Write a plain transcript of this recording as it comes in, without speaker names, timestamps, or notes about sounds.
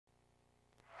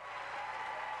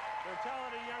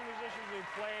talented young musicians who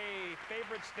play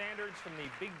favorite standards from the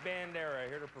big band era,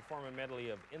 here to perform a medley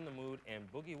of In the Mood and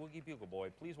Boogie Woogie Bugle Boy.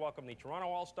 Please welcome the Toronto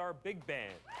All-Star Big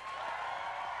Band.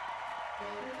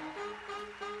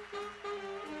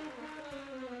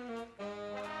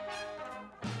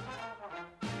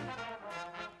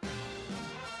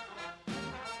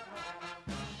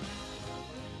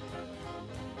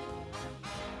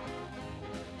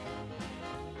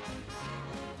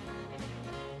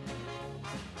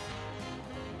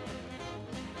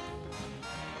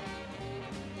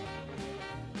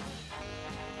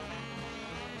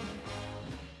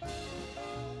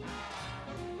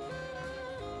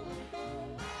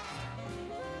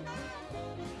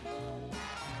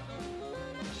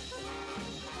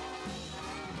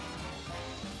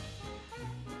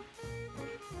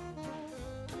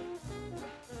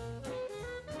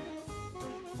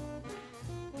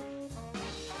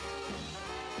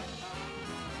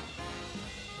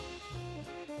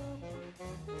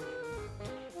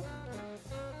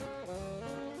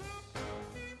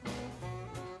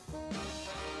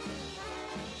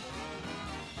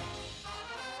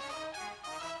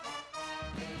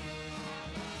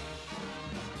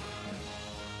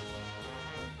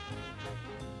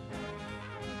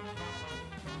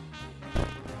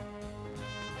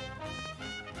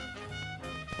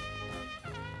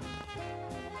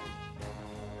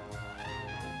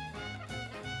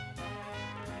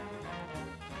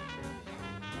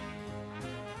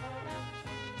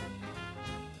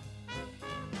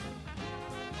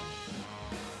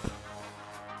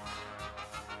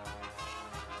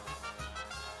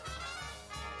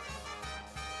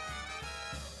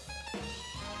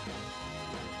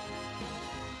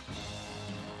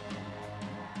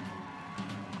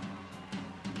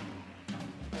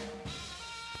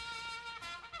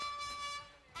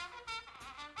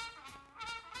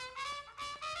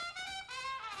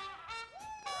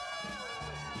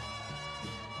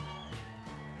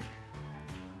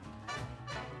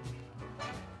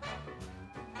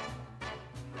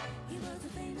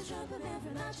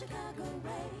 From out Chicago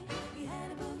way, he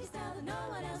had a boogie style that no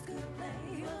one else could play.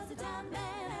 He was a top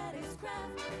man at his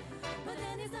craft, but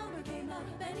then his number came up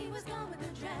and he was gone with the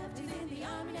draft. He's in the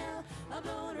army now, a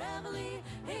blowing reveille.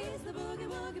 He's the boogie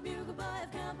woogie bugle boy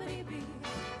of Company B.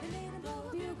 He made him blow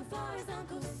a bugle for his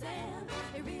Uncle Sam.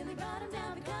 It really brought him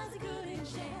down because he couldn't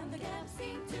sham. The cap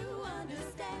seemed to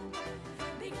understand,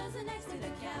 because the next day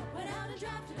the cap went out and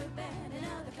drafted a band. And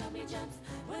now the company jumps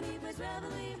when he plays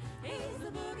reveille. He's the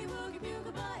boogie woogie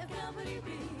bugle boy of Company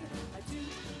B. A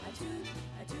toot, a toot,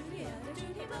 a tooty, and a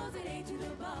toot. He blows it A to the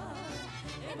bar.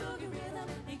 In boogie rhythm,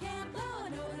 he can't blow a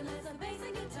note unless the bass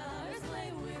and guitar is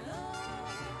playing with all.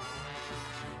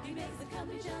 He makes the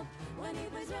company jump when he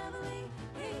plays reveille.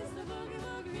 He's the boogie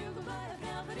woogie bugle boy of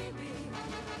Company B.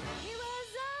 He was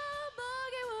a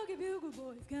boogie woogie bugle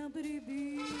boy of Company B.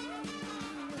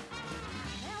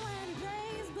 And when he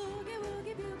plays boogie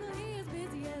woogie bugle, he is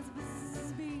busy as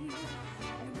a bee.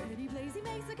 And when he plays, he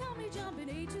makes the company jump in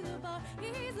A to the bar.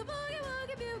 He's the boogie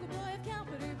woogie bugle boy of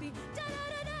Company B. Da da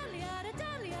da da da da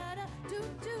da da, doo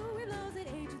doo. He blows it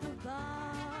A to the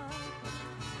bar.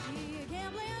 He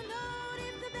can't play a note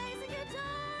if the bass and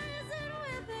guitar isn't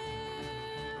with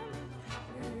him.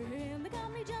 And the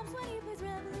company jumps when he plays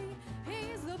reveille.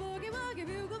 He's the boogie woogie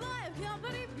bugle boy of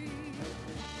Company B.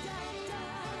 Da da da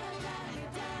da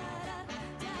da da da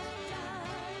da da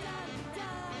da.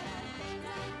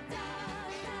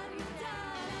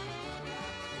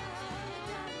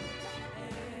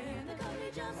 And the company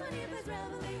jumps when he plays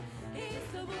reveille. He's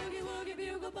the boogie woogie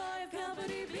bugle boy of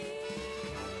Company B.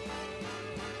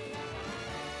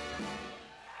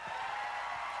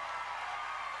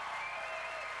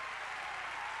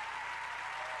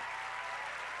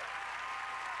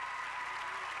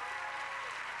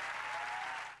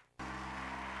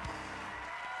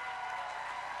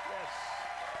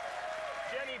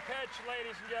 Jenny Cervini,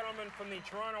 ladies and gentlemen, from the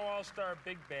Toronto All-Star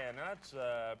Big Band. Now, that's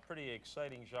a pretty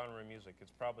exciting genre of music.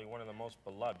 It's probably one of the most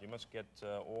beloved. You must get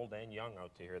old and young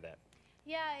out to hear that.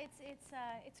 Yeah,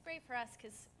 it's great for us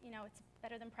because, you know, it's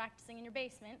better than practicing in your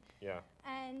basement. Yeah.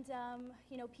 And,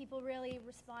 you know, people really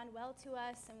respond well to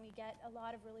us, and we get a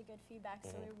lot of really good feedback,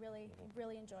 so we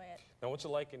really enjoy it. Now, what's it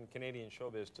like in Canadian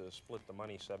showbiz to split the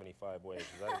money 75 ways?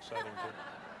 Is that exciting too?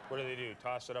 What do?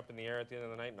 Toss it up in the air at the end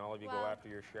of the night and all of you go after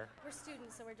your share? We're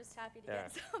students, so we're just happy to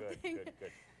get something.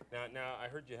 Good. Now, I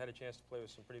heard you had a chance to play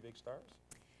with some pretty big stars?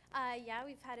 Yeah,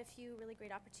 we've had a few really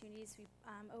great opportunities. We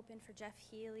opened for Jeff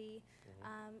Healey.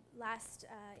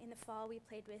 In the fall, we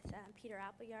played with Peter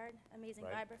Appleyard, amazing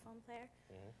vibraphone player.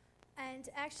 And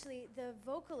actually, the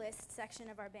vocalist section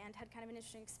of our band had kind of an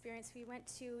interesting experience. We went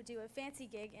to do a fancy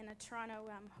gig in a Toronto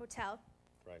hotel.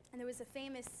 Right. And there was a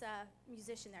famous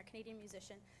musician there, Canadian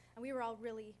musician, and we were all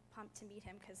really pumped to meet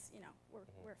him because, you know,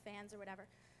 we're fans or whatever.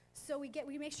 So we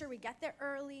make sure we get there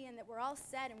early and that we're all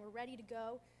set and we're ready to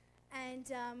go.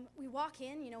 And we walk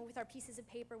in, you know, with our pieces of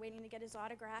paper waiting to get his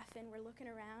autograph, and we're looking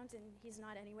around and he's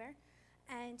not anywhere.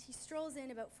 And he strolls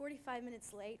in about 45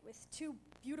 minutes late with two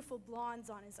beautiful blondes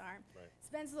on his arm. Right.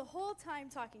 Spends the whole time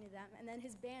talking to them, and then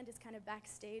his band is kind of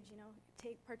backstage, you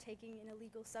know, partaking in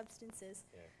illegal substances.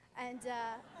 Yeah. And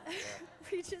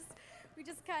we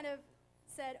just kind of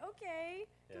said, okay,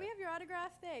 Yeah. can we have your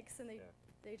autograph? Thanks. And Yeah.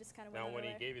 they just kind of went Now, on when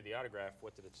their he way. gave you the autograph,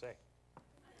 what did it say?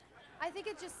 I think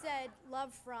it just said,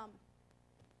 love from.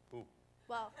 Who?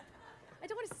 Well, I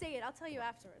don't want to say it. I'll tell you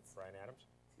afterwards. Brian Adams?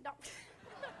 No.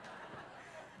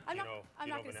 I'm not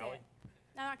Gino going to say Vanelli? it.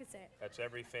 I'm not going to say it. That's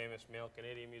every famous male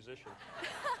Canadian musician.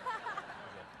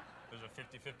 There's a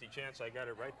 50-50 chance I got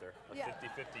it right there. A Yeah.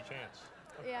 50-50 chance.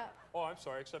 Yeah. Oh, I'm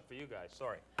sorry, except for you guys.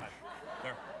 Sorry.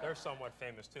 They're somewhat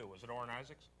famous, too. Was it Orrin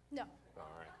Isaacs? No. All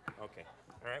right. Okay.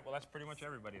 All right, well, that's pretty much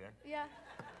everybody then. Yeah.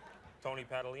 Tony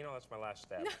Padalino, that's my last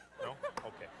stab. No?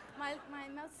 Okay. My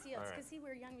mouth seals, All right. because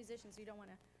we're young musicians. We don't want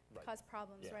to Right. cause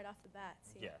problems Yeah. right off the bat.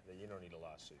 See? Yeah, you don't need a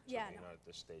lawsuit. Yeah, Certainly no. not at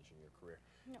this stage in your career.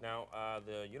 No. Now,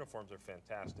 the uniforms are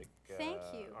fantastic. Thank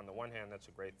you. On the one hand, that's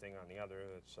a great thing. On the other,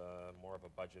 it's more of a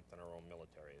budget than our own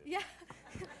military. Yeah.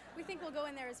 We think we'll go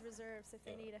in there as reserves if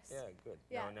they need us. Yeah, good.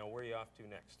 Yeah. Now, where are you off to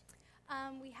next?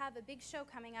 We have a big show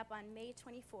coming up on May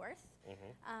 24th.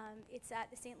 It's at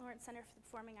the St. Lawrence Center for the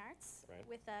Performing Arts Right.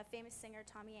 with famous singer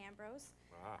Tommy Ambrose.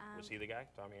 Was he the guy?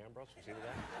 Tommy Ambrose? Was he the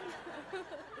guy? No?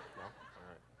 All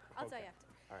right. I'll tell Okay. you after.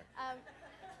 All right.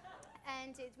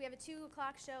 And we have a 2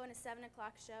 o'clock show and a 7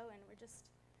 o'clock show, and we're just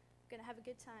going to have a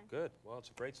good time. Good. Well, it's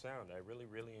a great sound. I really,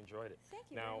 really enjoyed it. Thank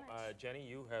you Now, very much. Jenny,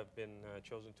 you have been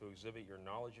chosen to exhibit your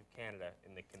knowledge of Canada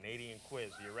in the Canadian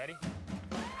quiz. Are you ready?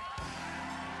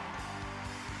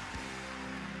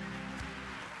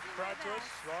 It's brought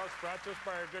to us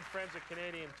by our good friends at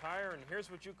Canadian Tire, and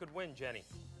here's what you could win, Jenny.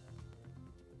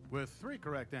 With 3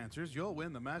 correct answers, you'll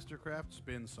win the Mastercraft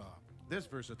Spin Saw. This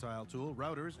versatile tool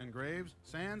routers, engraves,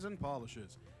 sands, and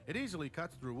polishes. It easily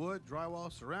cuts through wood,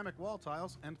 drywall, ceramic wall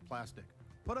tiles, and plastic.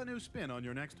 Put a new spin on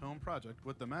your next home project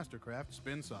with the Mastercraft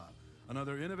Spin Saw.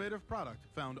 Another innovative product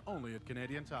found only at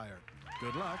Canadian Tire.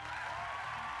 Good luck.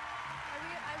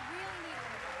 I really need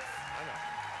one of those. I know.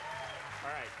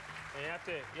 All right. And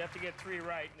you have to get 3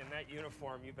 right, and in that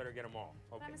uniform, you better get them all.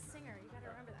 But Okay. I'm a singer. You got to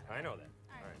remember that. I know that.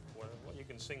 All right. Well, you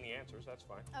can sing the answers. That's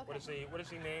fine. Okay. What is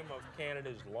the name of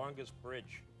Canada's longest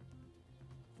bridge?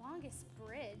 Longest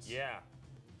bridge? Yeah.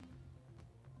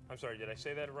 I'm sorry, did I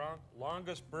say that wrong?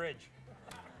 Longest bridge.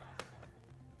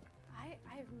 I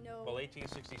have no... Well,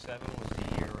 1867 was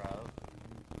the year of...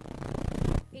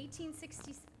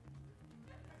 1860...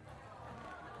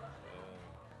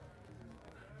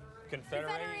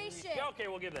 Confederation. Yeah, okay,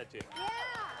 we'll give that to you. Yeah!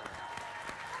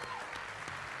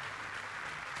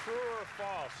 True or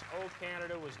false, O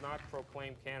Canada was not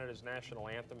proclaimed Canada's national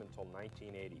anthem until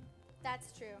 1980.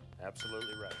 That's true.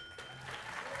 Absolutely right.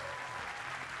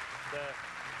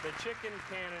 The Chicken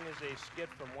Cannon is a skit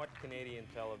from what Canadian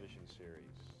television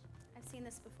series? I've seen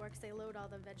this before because they load all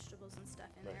the vegetables and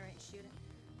stuff in Right. there and shoot it.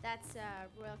 That's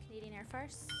Royal Canadian Air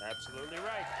Force. Absolutely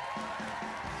right.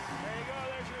 There you go,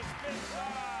 there's your spin saw.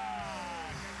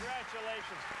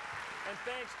 Congratulations. And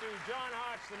thanks to John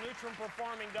Hotz, the Neutron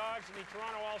Performing Dogs, and the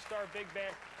Toronto All-Star Big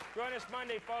Band. Join us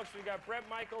Monday, folks. We've got Brett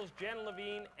Michaels, Jen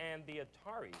Levine, and the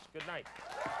Ataris. Good night.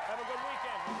 Have a good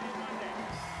weekend. We'll see you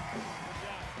Monday.